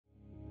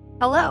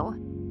Hello,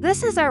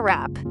 this is our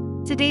wrap,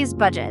 today's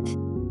budget.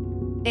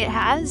 It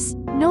has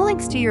no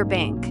links to your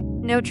bank,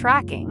 no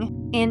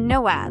tracking, and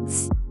no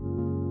ads.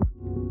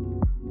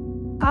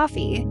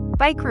 Coffee,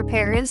 bike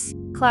repairs,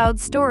 cloud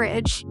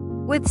storage.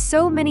 With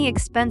so many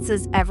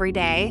expenses every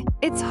day,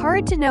 it's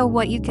hard to know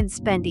what you can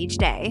spend each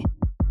day.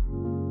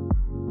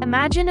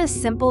 Imagine a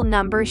simple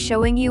number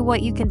showing you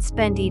what you can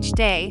spend each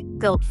day,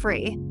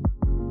 guilt-free.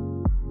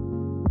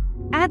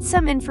 Add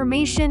some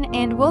information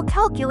and we'll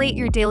calculate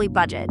your daily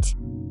budget.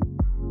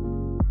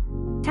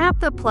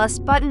 Tap the plus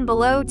button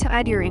below to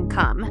add your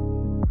income.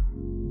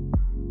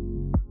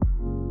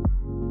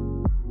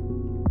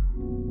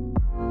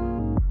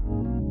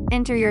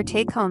 Enter your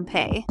take-home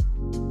pay.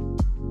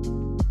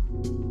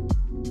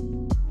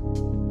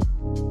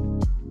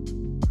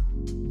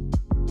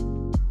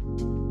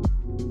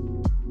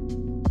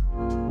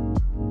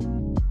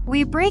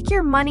 We break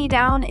your money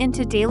down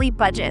into daily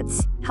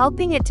budgets,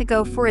 helping it to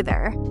go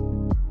further.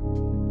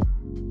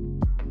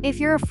 If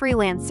you're a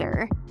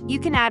freelancer, you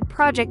can add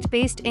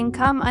project-based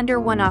income under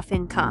one-off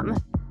income.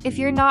 If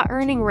you're not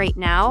earning right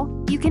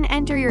now, you can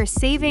enter your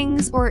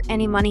savings or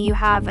any money you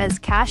have as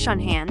cash on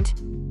hand.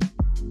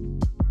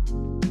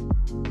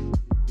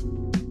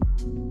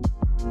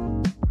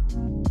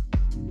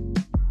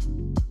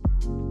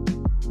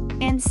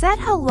 And set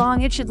how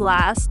long it should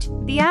last.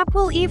 The app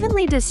will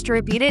evenly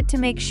distribute it to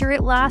make sure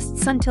it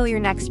lasts until your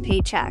next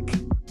paycheck.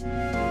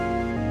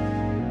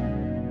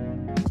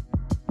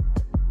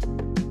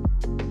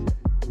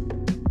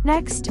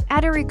 Next,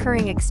 add a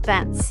recurring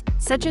expense,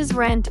 such as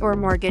rent or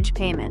mortgage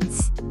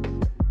payments.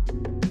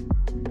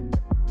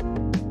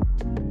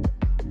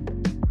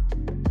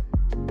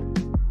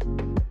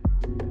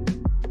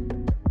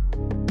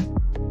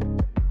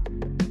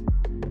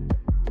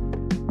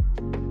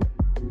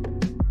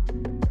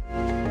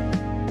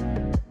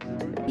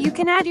 You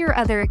can add your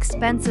other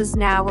expenses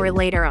now or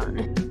later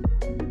on.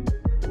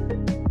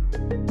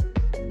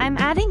 I'm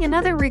adding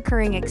another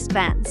recurring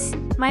expense,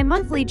 my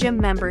monthly gym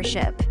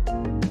membership.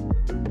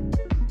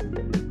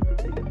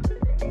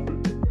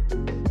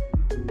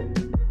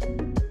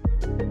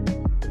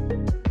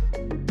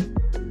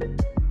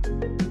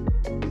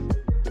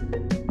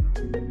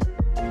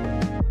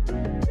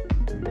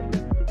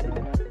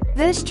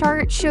 This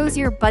chart shows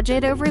your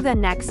budget over the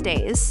next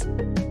days.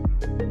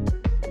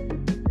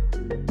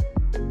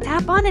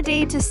 Tap on a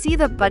day to see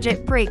the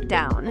budget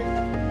breakdown.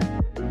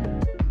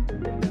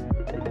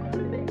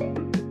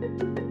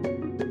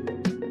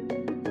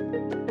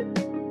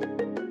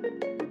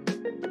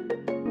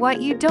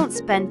 What you don't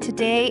spend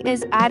today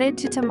is added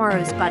to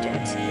tomorrow's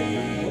budget.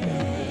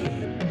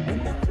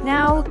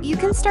 Now, you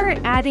can start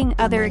adding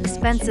other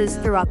expenses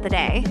throughout the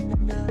day.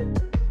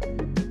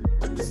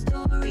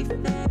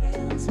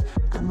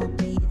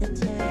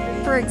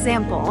 For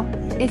example,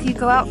 if you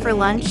go out for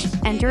lunch,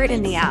 enter it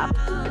in the app.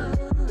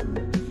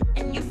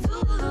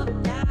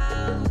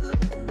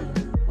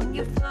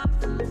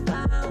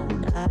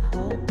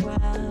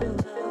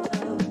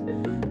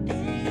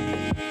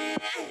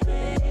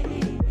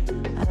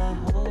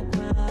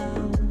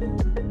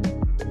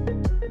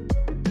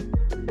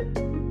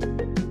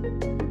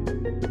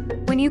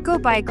 When you go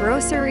buy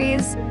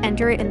groceries,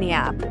 enter it in the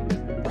app.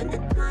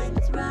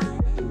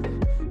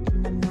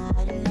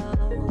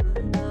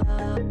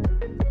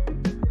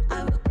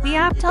 The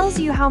app tells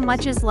you how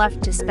much is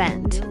left to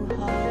spend.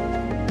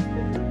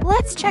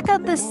 Let's check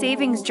out the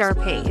savings jar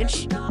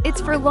page. It's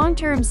for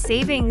long-term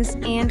savings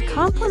and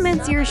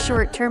complements your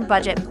short-term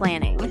budget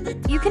planning.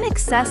 You can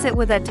access it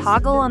with a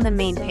toggle on the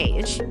main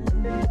page.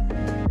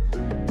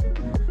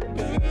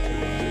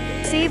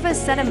 Save a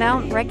set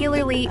amount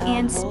regularly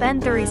and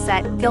spend the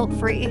reset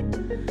guilt-free.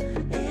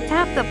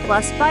 Tap the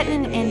plus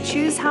button and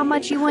choose how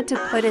much you want to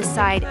put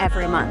aside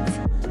every month.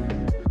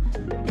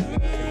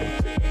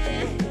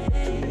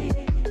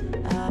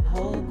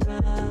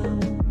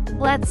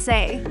 Let's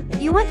say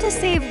you want to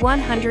save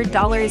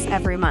 $100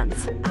 every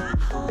month.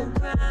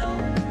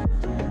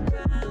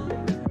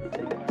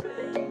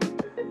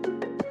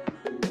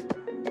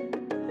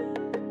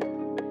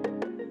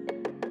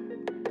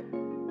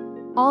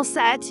 All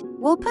set,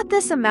 we'll put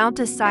this amount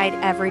aside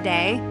every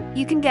day.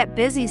 You can get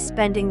busy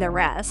spending the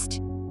rest.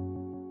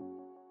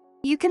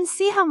 You can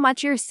see how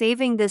much you're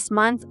saving this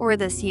month or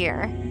this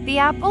year. The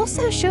app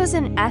also shows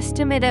an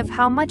estimate of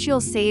how much you'll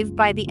save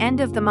by the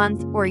end of the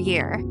month or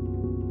year.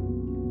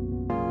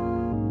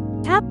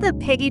 Tap the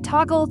piggy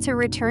toggle to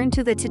return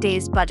to the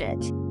today's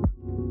budget.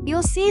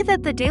 You'll see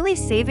that the daily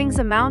savings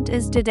amount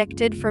is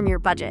deducted from your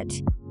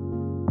budget.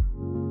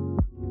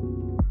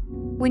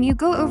 When you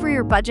go over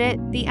your budget,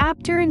 the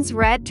app turns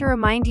red to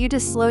remind you to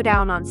slow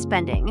down on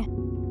spending.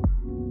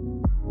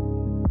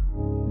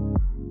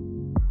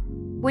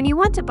 When you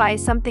want to buy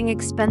something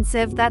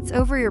expensive that's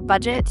over your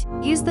budget,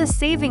 use the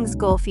savings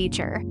goal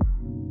feature.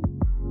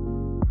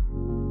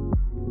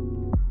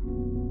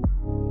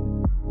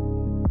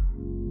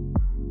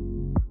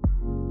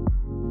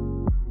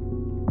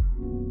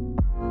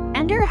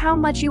 Enter how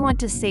much you want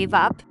to save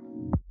up.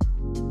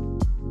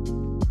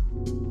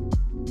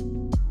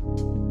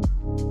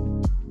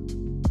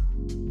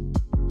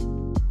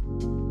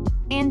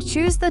 and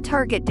choose the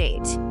target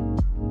date.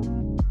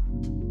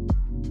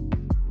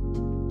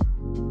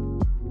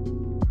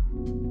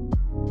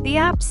 The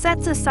app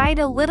sets aside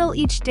a little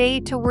each day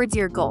towards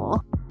your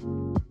goal.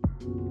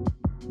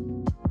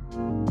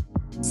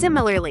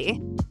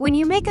 Similarly, when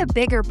you make a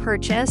bigger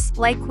purchase,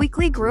 like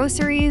weekly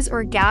groceries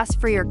or gas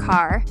for your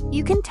car,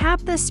 you can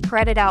tap the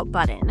Spread It Out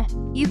button.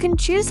 You can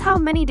choose how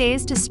many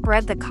days to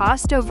spread the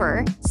cost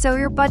over, so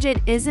your budget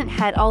isn't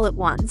hit all at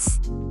once.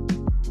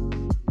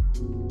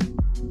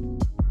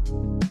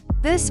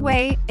 This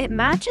way, it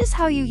matches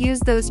how you use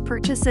those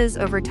purchases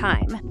over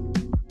time.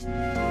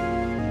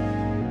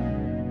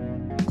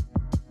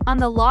 On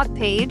the log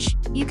page,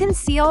 you can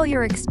see all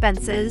your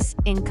expenses,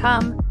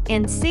 income,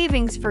 and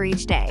savings for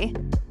each day.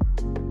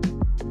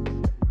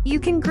 You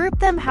can group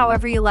them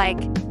however you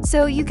like,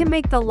 so you can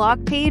make the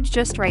log page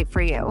just right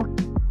for you.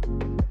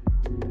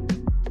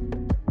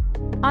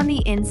 On the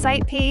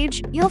Insight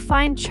page, you'll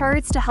find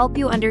charts to help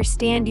you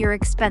understand your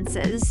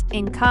expenses,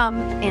 income,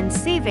 and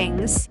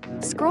savings.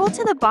 Scroll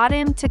to the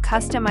bottom to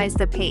customize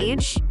the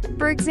page.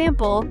 For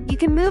example, you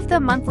can move the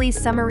monthly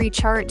summary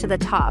chart to the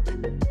top.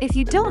 If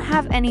you don't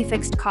have any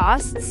fixed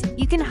costs,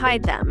 you can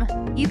hide them.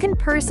 You can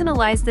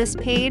personalize this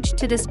page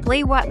to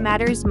display what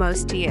matters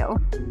most to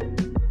you.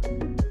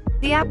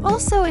 The app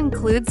also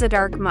includes a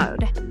dark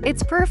mode.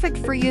 It's perfect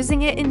for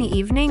using it in the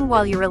evening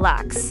while you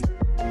relax.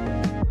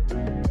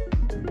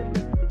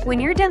 When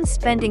you're done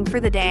spending for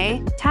the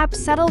day, tap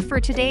Settle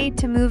for Today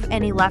to move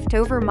any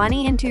leftover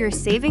money into your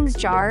savings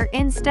jar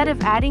instead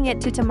of adding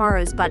it to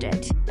tomorrow's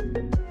budget.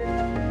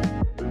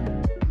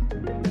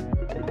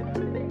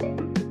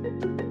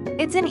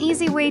 It's an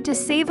easy way to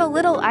save a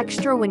little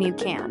extra when you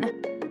can.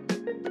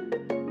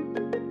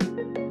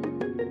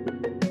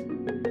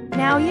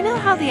 Now you know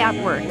how the app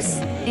works.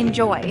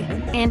 Enjoy,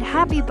 and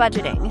happy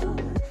budgeting!